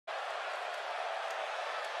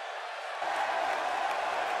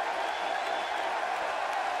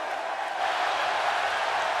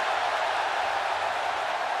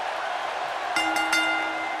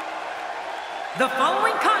The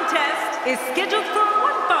following contest is scheduled for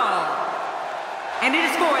one fall, and it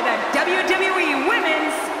is for the WWE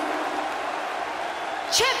Women's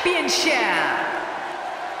Championship.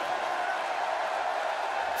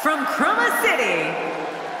 From Chroma City,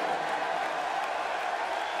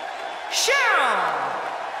 Cheryl.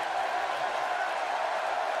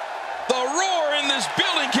 The roar in this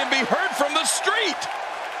building can be heard from the street.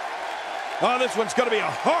 Oh, this one's going to be a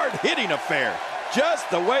hard-hitting affair, just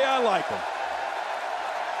the way I like them.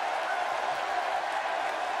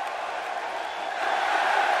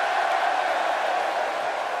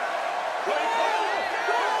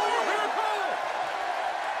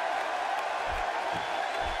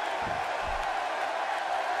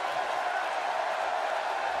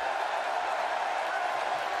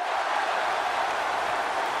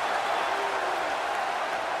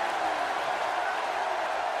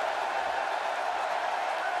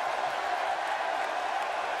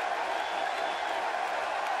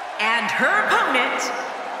 And her opponent,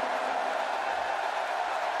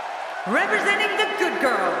 representing the Good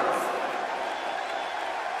Girls,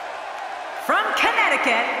 from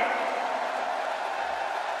Connecticut,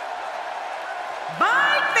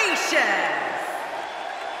 Vivacious.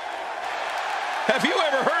 Have you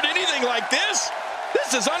ever heard anything like this?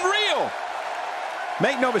 This is unreal.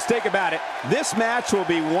 Make no mistake about it, this match will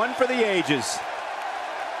be one for the ages.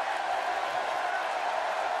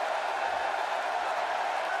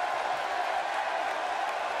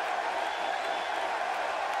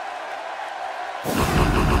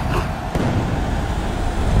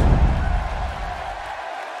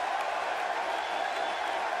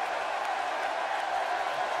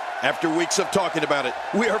 After weeks of talking about it,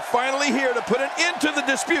 we are finally here to put an end to the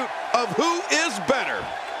dispute of who is better.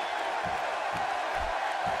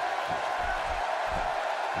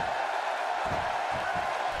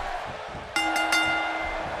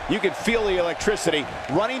 You can feel the electricity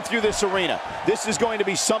running through this arena. This is going to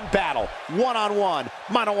be some battle, one-on-one,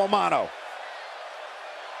 mano-a-mano.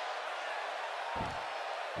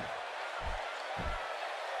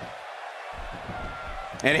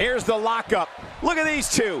 And here's the lockup. Look at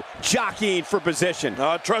these two jockeying for position.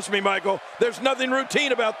 Trust me, Michael, there's nothing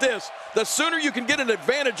routine about this. The sooner you can get an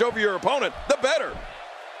advantage over your opponent, the better.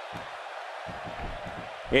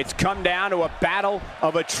 It's come down to a battle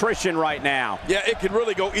of attrition right now. Yeah, it can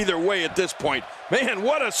really go either way at this point. Man,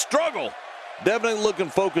 what a struggle. Definitely looking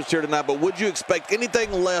focused here tonight, but would you expect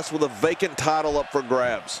anything less with a vacant title up for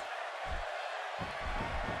grabs?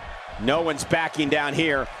 No one's backing down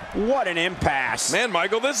here. What an impasse. Man,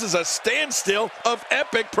 Michael, this is a standstill of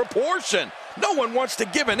epic proportion. No one wants to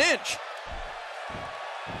give an inch.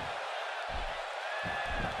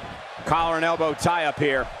 Collar and elbow tie up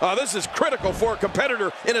here. This is critical for a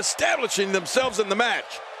competitor in establishing themselves in the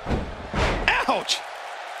match. Ouch!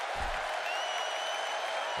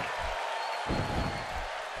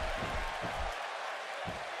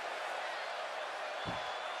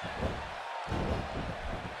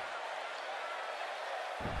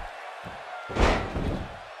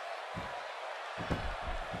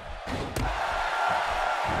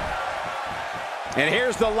 And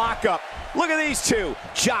here's the lockup. Look at these two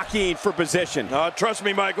jockeying for position. Trust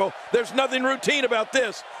me, Michael, there's nothing routine about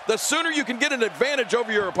this. The sooner you can get an advantage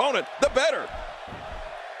over your opponent, the better.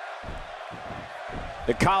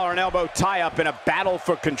 The collar and elbow tie up in a battle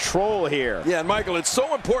for control here. Yeah, and Michael, it's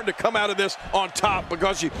so important to come out of this on top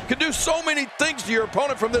because you can do so many things to your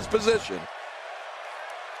opponent from this position.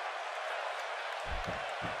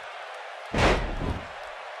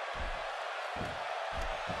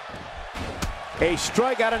 A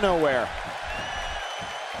strike out of nowhere.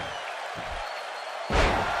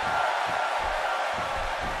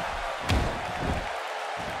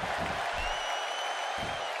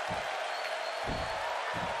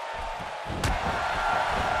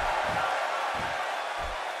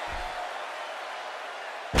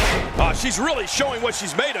 She's really showing what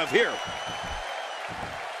she's made of here.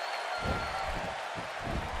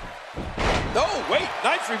 Oh, wait,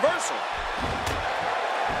 nice reversal.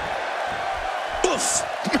 Oof,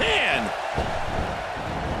 man.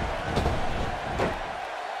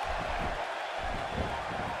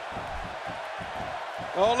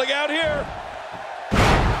 Oh, look out here.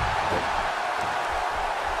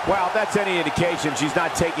 Well, if that's any indication, she's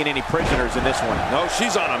not taking any prisoners in this one. No,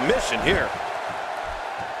 she's on a mission here.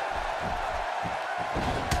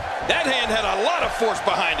 That hand had a lot of force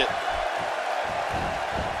behind it.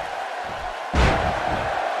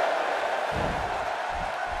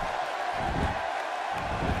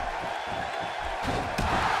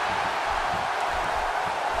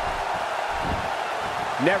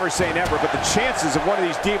 Never say never, but the chances of one of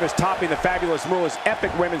these divas topping the fabulous Moolah's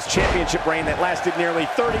epic women's championship reign that lasted nearly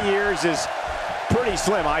 30 years is pretty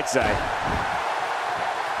slim, I'd say.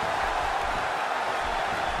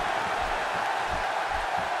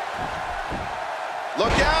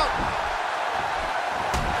 Look out!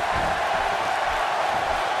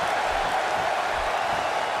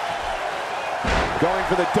 Going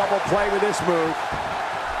for the double play with this move.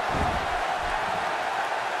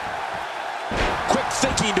 Quick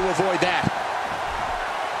thinking to avoid that.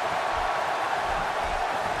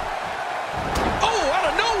 Oh, out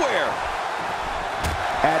of nowhere!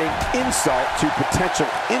 Adding insult to potential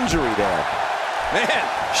injury there. Man,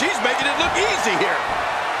 she's making it look easy here.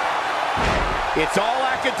 It's all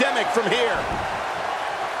academic from here.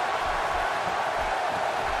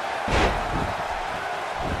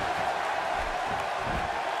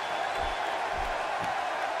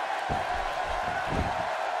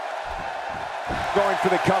 Going for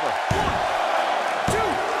the cover. 1,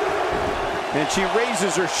 2. And she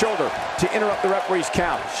raises her shoulder to interrupt the referee's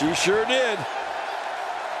count. She sure did.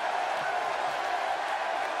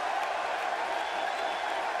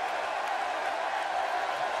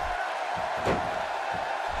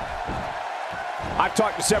 I've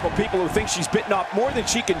talked to several people who think she's bitten off more than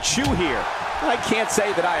she can chew here. I can't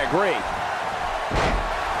say that I agree.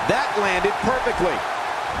 That landed perfectly.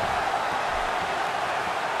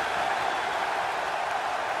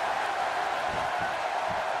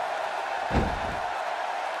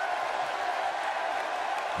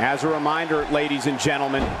 As a reminder, ladies and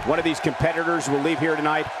gentlemen, one of these competitors will leave here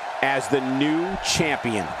tonight as the new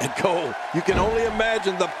champion. And Cole, you can only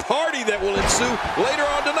imagine the party that will ensue later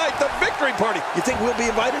on tonight, the victory party. You think we'll be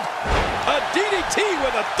invited? A DDT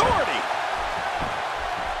with authority.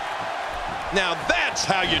 Now that's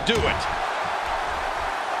how you do it.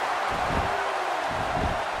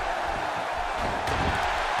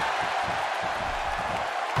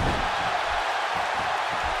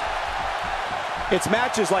 It's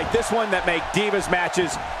matches like this one that make Divas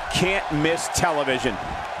matches can't miss television.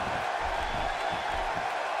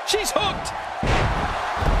 She's hooked.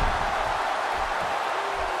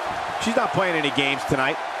 She's not playing any games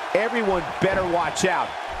tonight. Everyone better watch out.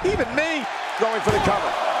 Even me. Going for the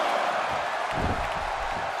cover.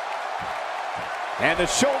 And the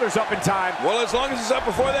shoulder's up in time. Well, as long as it's up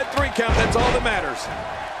before that 3 count, that's all that matters.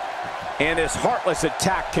 And this heartless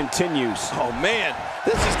attack continues. Oh, man,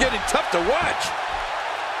 this is getting tough to watch.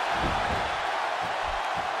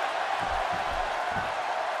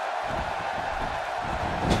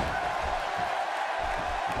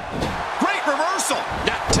 Great reversal.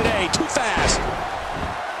 Not today, too fast.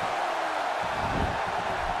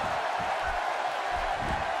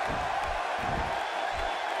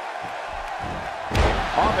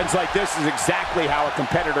 Offense like this is exactly how a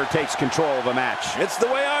competitor takes control of a match. It's the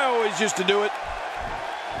way I always used to do it.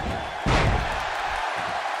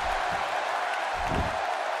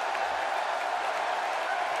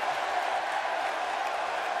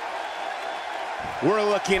 We're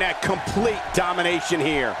looking at complete domination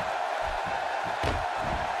here.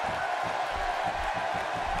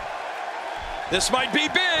 This might be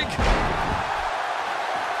big.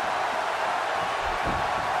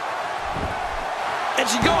 And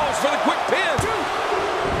she goes for the quick pin.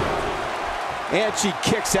 And she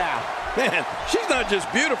kicks out. Man, she's not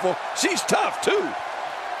just beautiful, she's tough too.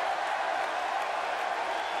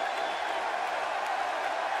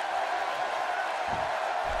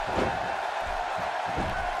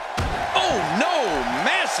 Oh no,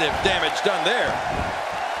 massive damage done there.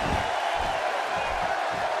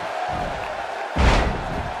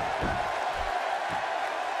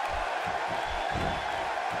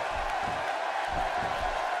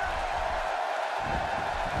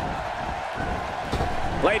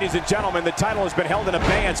 Ladies and gentlemen, the title has been held in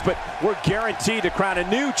abeyance, but we're guaranteed to crown a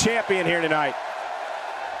new champion here tonight.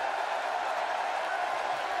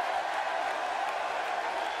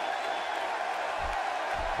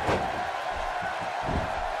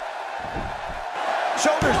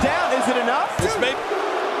 Shoulders down, is it enough? This may...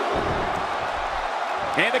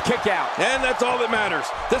 And a kick out. And that's all that matters.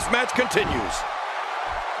 This match continues.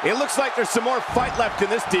 It looks like there's some more fight left in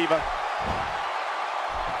this diva.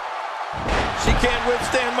 She can't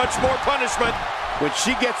withstand much more punishment. When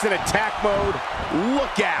she gets in attack mode,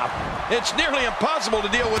 look out. It's nearly impossible to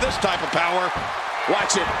deal with this type of power.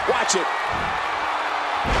 Watch it, watch it.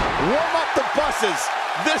 Warm up the buses.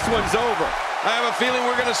 This one's over. I have a feeling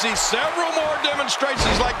we're going to see several more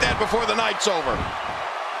demonstrations like that before the night's over.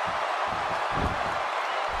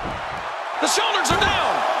 The shoulders are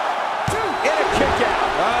down. And a kick out.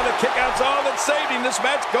 The kick out's all that's saved him. This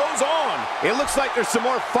match goes on. It looks like there's some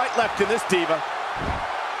more fight left in this diva.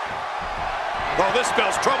 Oh, this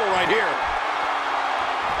spells trouble right here.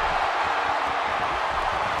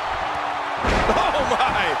 Oh,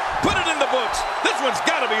 my. Put it in the books. This one's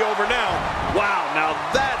got to be over now. Wow, now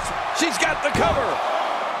that's... She's got the cover.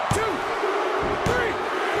 2, 3.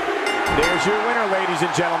 There's your winner, ladies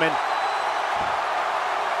and gentlemen.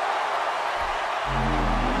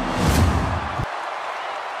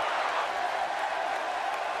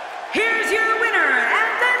 Here's your winner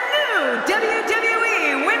and the new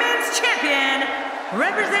WWE Women's Champion,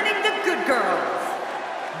 representing the Good Girls,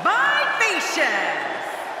 Vivacious.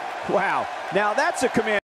 Wow, now that's a command.